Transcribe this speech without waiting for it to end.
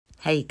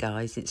Hey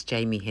guys, it's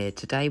Jamie here.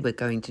 Today we're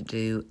going to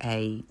do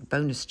a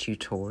bonus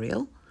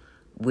tutorial,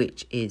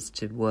 which is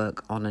to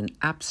work on an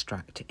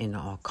abstract in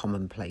our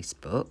Commonplace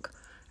book.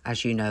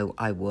 As you know,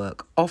 I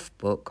work off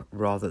book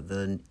rather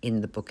than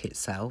in the book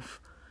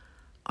itself.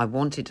 I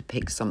wanted to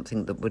pick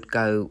something that would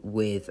go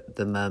with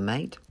the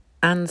mermaid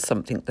and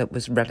something that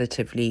was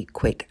relatively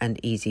quick and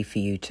easy for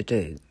you to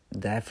do.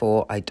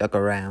 Therefore, I dug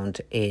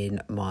around in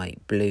my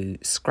blue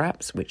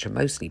scraps, which are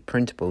mostly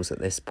printables at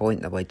this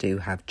point, though I do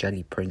have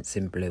jelly prints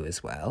in blue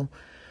as well.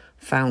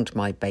 Found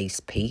my base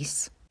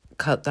piece,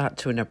 cut that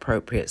to an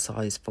appropriate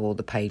size for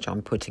the page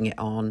I'm putting it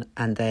on,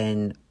 and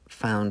then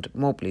found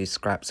more blue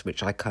scraps,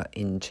 which I cut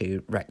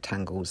into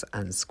rectangles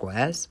and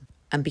squares.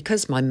 And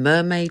because my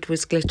mermaid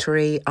was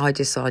glittery, I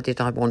decided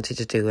I wanted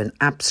to do an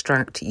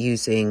abstract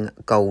using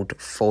gold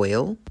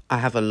foil. I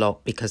have a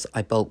lot because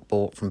I bulk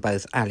bought from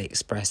both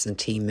AliExpress and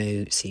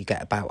Temu, so you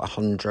get about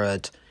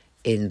 100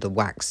 in the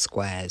wax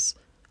squares.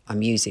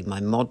 I'm using my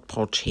Mod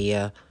Podge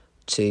here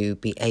to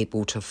be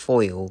able to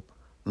foil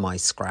my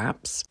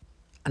scraps,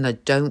 and I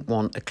don't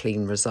want a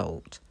clean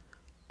result.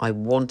 I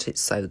want it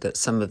so that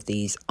some of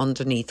these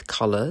underneath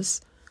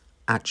colours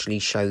actually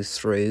show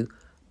through,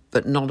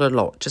 but not a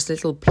lot, just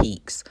little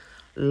peaks,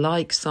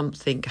 like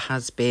something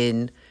has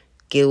been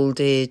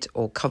gilded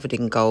or covered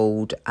in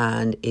gold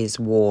and is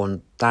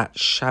worn, that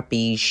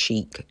shabby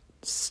chic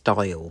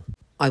style.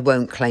 I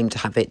won't claim to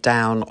have it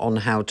down on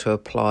how to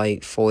apply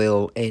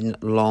foil in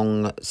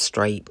long,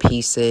 straight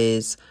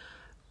pieces.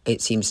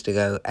 It seems to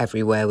go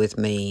everywhere with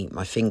me.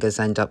 My fingers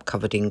end up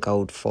covered in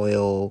gold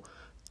foil.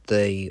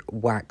 The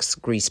wax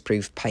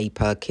greaseproof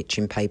paper,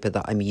 kitchen paper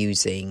that I'm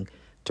using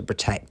to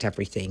protect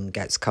everything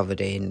gets covered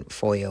in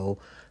foil,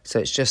 so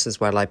it's just as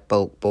well I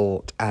bulk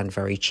bought and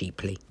very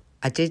cheaply.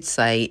 I did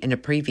say in a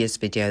previous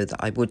video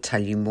that I would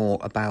tell you more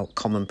about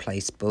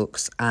Commonplace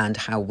books and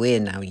how we're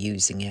now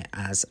using it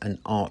as an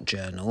art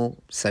journal,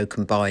 so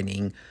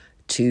combining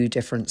two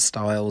different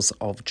styles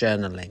of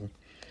journaling.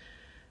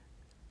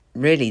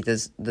 Really,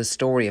 the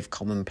story of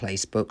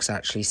Commonplace books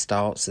actually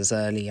starts as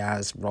early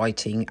as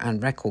writing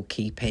and record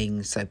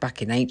keeping. So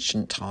back in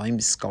ancient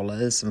times,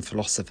 scholars and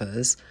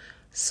philosophers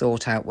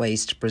sought out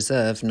ways to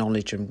preserve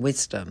knowledge and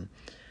wisdom.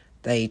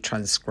 They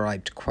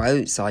transcribed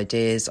quotes,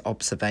 ideas,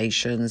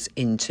 observations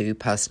into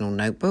personal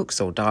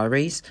notebooks or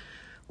diaries,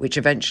 which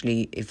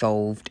eventually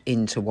evolved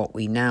into what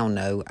we now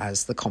know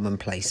as the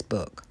Commonplace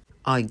book.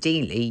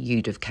 Ideally,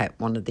 you'd have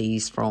kept one of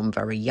these from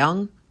very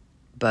young,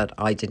 but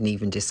I didn't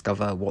even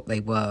discover what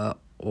they were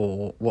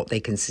or what they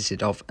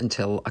consisted of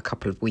until a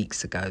couple of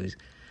weeks ago.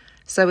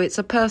 So it's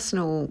a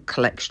personal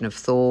collection of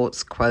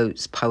thoughts,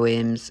 quotes,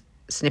 poems,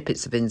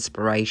 snippets of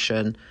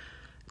inspiration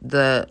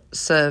that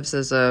serves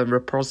as a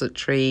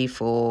repository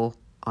for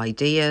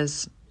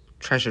ideas,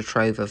 treasure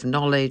trove of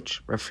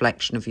knowledge,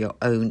 reflection of your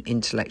own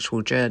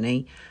intellectual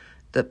journey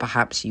that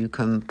perhaps you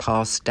can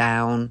pass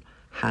down,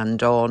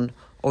 hand on,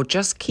 or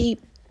just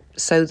keep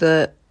so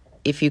that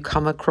if you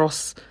come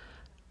across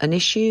an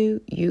issue,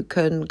 you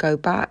can go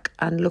back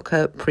and look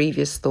at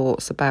previous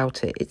thoughts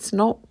about it. It's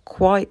not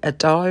quite a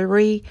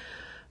diary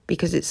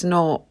because it's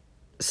not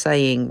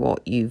saying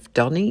what you've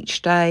done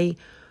each day,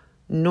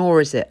 nor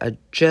is it a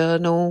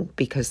journal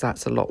because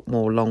that's a lot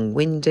more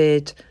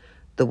long-winded.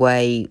 The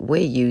way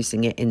we're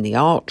using it in the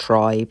art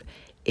tribe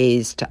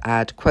is to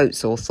add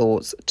quotes or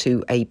thoughts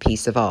to a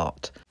piece of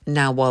art.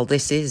 Now, while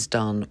this is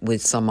done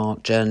with some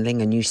art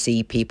journaling and you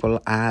see people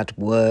add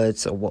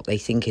words or what they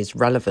think is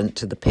relevant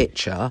to the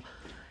picture,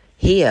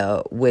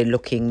 here we're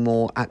looking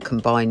more at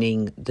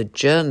combining the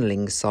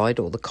journaling side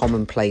or the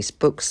Commonplace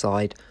book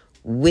side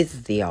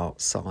with the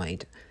art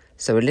side.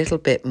 So a little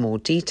bit more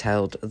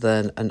detailed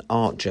than an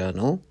art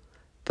journal,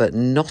 but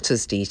not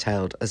as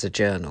detailed as a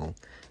journal.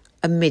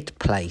 A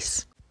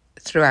mid-place.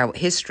 Throughout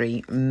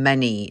history,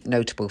 many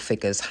notable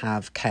figures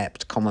have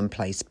kept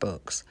Commonplace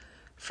books,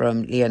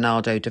 from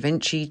Leonardo da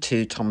Vinci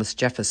to Thomas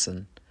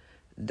Jefferson.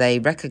 They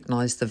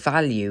recognised the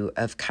value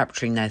of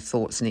capturing their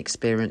thoughts and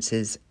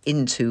experiences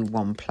into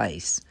one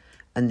place,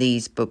 and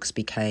these books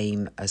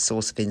became a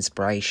source of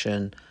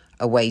inspiration,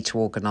 a way to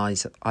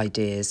organise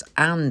ideas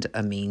and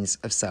a means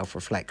of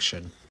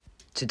self-reflection.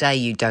 Today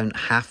you don't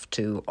have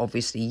to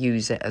obviously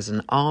use it as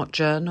an art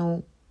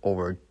journal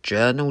or a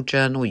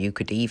journal. You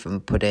could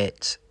even put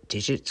it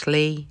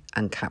digitally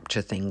and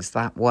capture things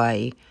that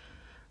way.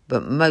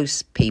 But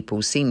most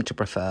people seem to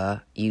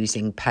prefer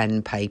using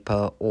pen,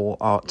 paper or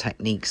art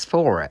techniques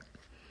for it.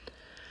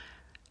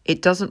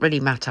 It doesn't really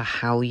matter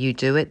how you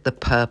do it, the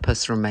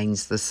purpose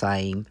remains the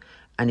same,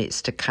 and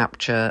it's to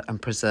capture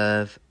and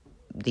preserve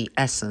the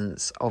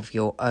essence of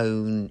your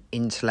own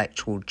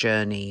intellectual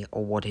journey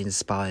or what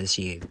inspires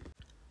you.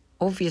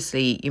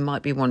 Obviously, you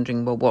might be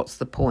wondering, well, what's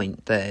the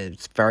point?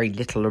 There's very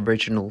little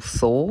original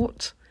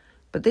thought,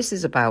 but this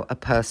is about a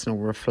personal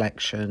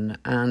reflection,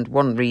 and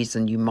one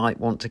reason you might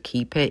want to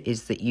keep it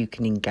is that you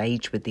can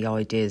engage with the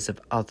ideas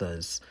of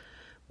others.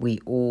 We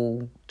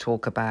all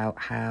talk about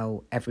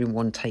how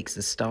everyone takes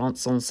a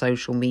stance on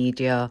social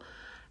media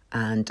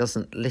and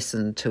doesn't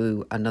listen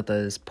to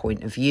another's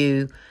point of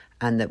view,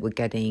 and that we're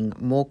getting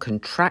more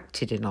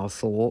contracted in our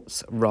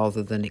thoughts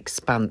rather than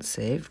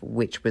expansive,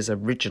 which was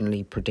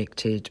originally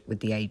predicted with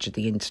the age of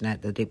the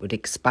internet, that it would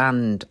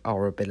expand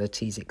our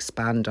abilities,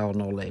 expand our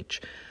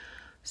knowledge.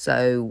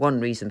 So one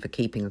reason for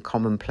keeping a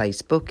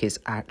commonplace book is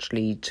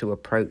actually to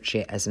approach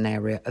it as an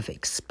area of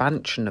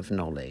expansion of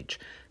knowledge,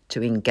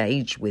 to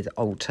engage with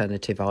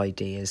alternative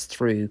ideas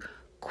through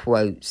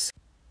quotes,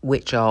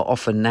 which are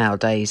often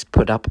nowadays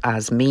put up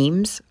as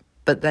memes.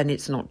 But then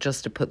it's not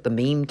just to put the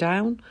meme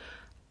down,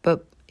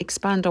 but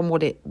expand on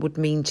what it would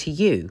mean to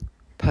you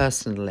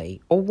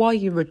personally, or why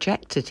you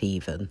reject it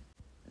even.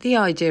 The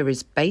idea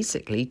is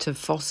basically to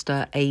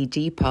foster a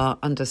deeper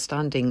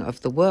understanding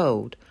of the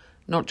world,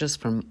 not just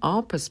from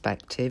our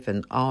perspective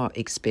and our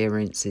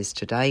experiences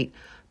to date,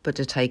 but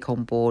to take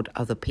on board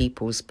other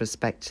people's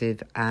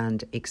perspective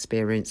and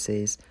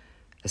experiences,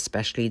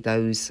 especially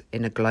those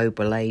in a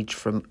global age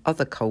from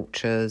other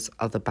cultures,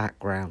 other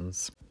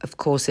backgrounds. Of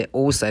course, it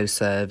also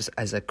serves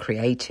as a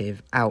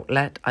creative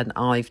outlet, and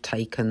I've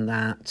taken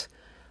that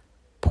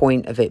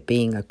point of it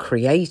being a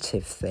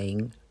creative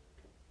thing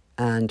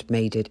and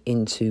made it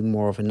into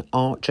more of an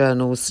art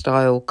journal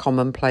style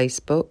commonplace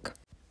book,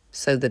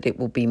 so that it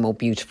will be more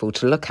beautiful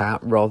to look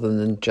at rather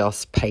than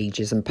just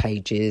pages and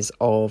pages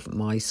of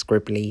my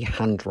scribbly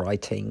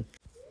handwriting.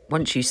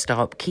 Once you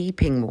start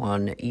keeping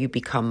one, you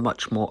become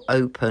much more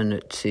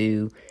open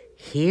to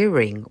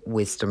hearing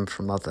wisdom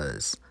from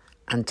others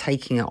and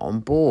taking it on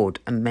board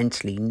and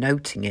mentally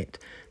noting it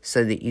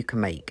so that you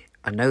can make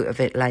a note of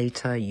it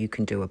later. You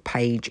can do a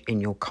page in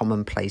your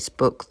commonplace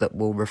book that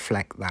will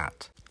reflect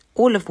that.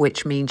 All of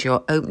which means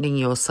you're opening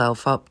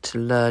yourself up to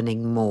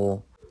learning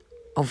more.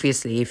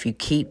 Obviously, if you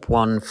keep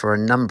one for a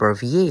number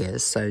of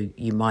years, so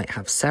you might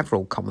have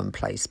several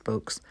commonplace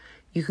books,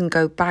 you can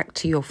go back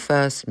to your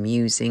first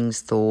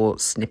musings,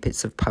 thoughts,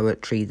 snippets of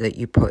poetry that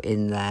you put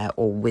in there,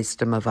 or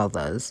wisdom of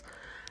others,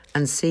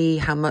 and see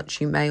how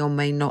much you may or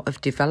may not have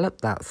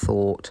developed that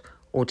thought,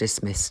 or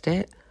dismissed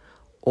it,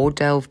 or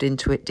delved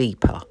into it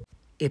deeper.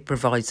 It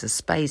provides a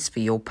space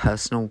for your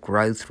personal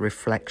growth,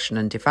 reflection,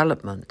 and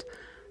development.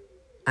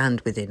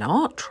 And within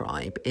Art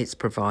Tribe, it's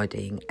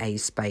providing a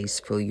space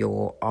for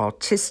your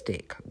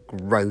artistic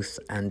growth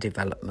and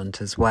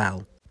development as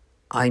well.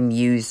 I'm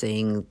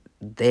using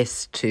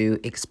this to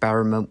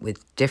experiment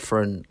with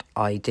different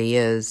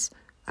ideas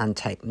and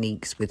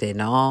techniques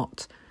within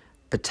art,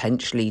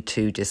 potentially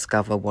to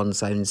discover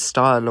one's own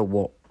style or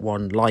what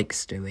one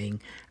likes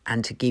doing,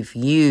 and to give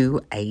you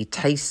a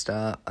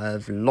taster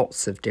of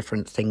lots of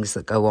different things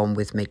that go on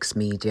with mixed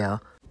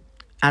media.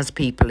 As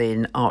people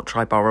in Art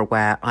Tribe are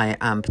aware, I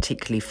am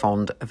particularly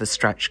fond of a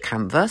stretch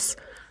canvas,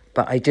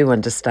 but I do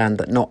understand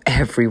that not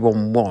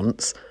everyone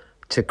wants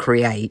to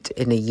create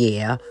in a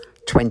year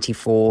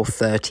 24,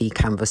 30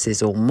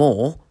 canvases or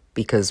more,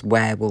 because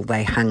where will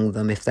they hang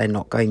them if they're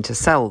not going to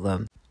sell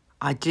them?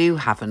 I do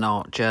have an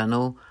art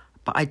journal,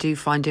 but I do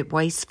find it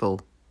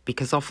wasteful,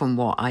 because often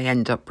what I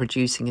end up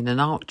producing in an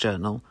art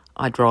journal,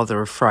 I'd rather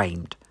have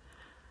framed.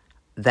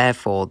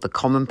 Therefore, the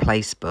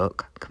commonplace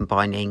book,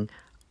 combining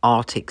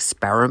art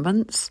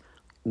experiments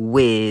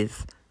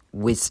with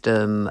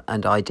wisdom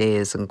and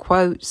ideas and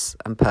quotes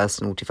and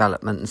personal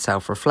development and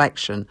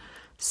self-reflection,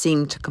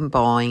 seem to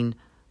combine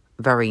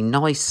very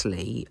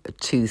nicely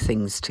two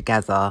things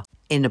together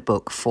in a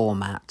book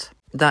format.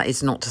 That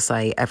is not to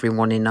say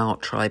everyone in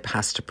Art Tribe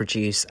has to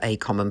produce a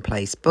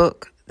commonplace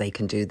book. They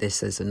can do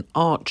this as an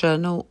art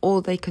journal,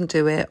 or they can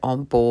do it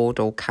on board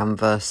or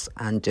canvas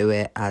and do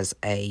it as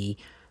a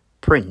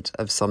print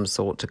of some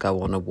sort to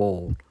go on a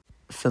wall.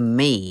 For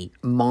me,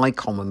 my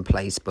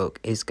commonplace book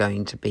is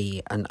going to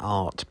be an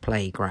art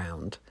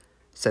playground,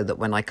 so that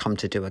when I come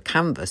to do a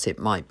canvas, it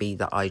might be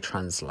that I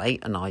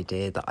translate an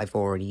idea that I've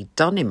already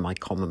done in my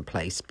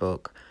commonplace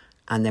book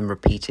and then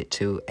repeat it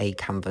to a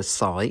canvas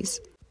size.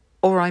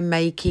 Or I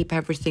may keep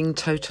everything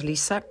totally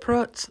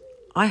separate.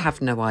 I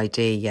have no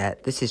idea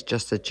yet. This is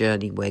just a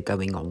journey we're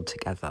going on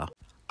together.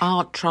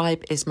 Art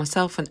Tribe is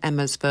myself and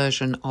Emma's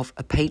version of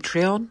a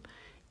Patreon.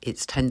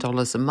 It's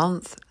 $10 a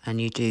month, and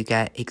you do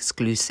get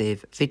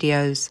exclusive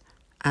videos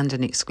and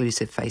an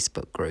exclusive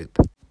Facebook group.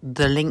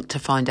 The link to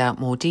find out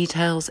more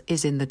details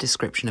is in the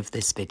description of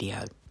this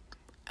video.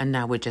 And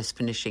now we're just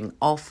finishing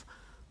off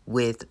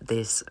with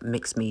this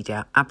mixed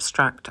media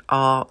abstract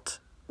art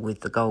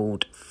with the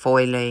gold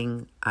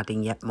foiling,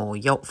 adding yet more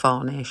yacht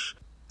varnish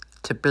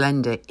to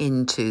blend it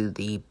into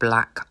the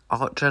black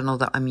art journal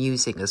that I'm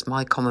using as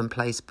my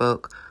commonplace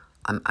book.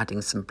 I'm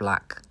adding some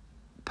black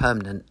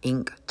permanent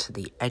ink to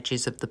the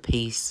edges of the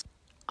piece.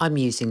 I'm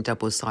using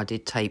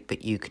double-sided tape,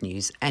 but you can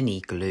use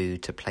any glue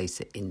to place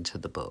it into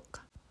the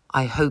book.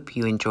 I hope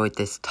you enjoyed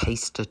this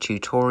taster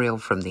tutorial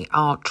from the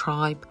Art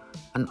Tribe,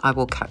 and I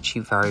will catch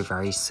you very,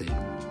 very soon.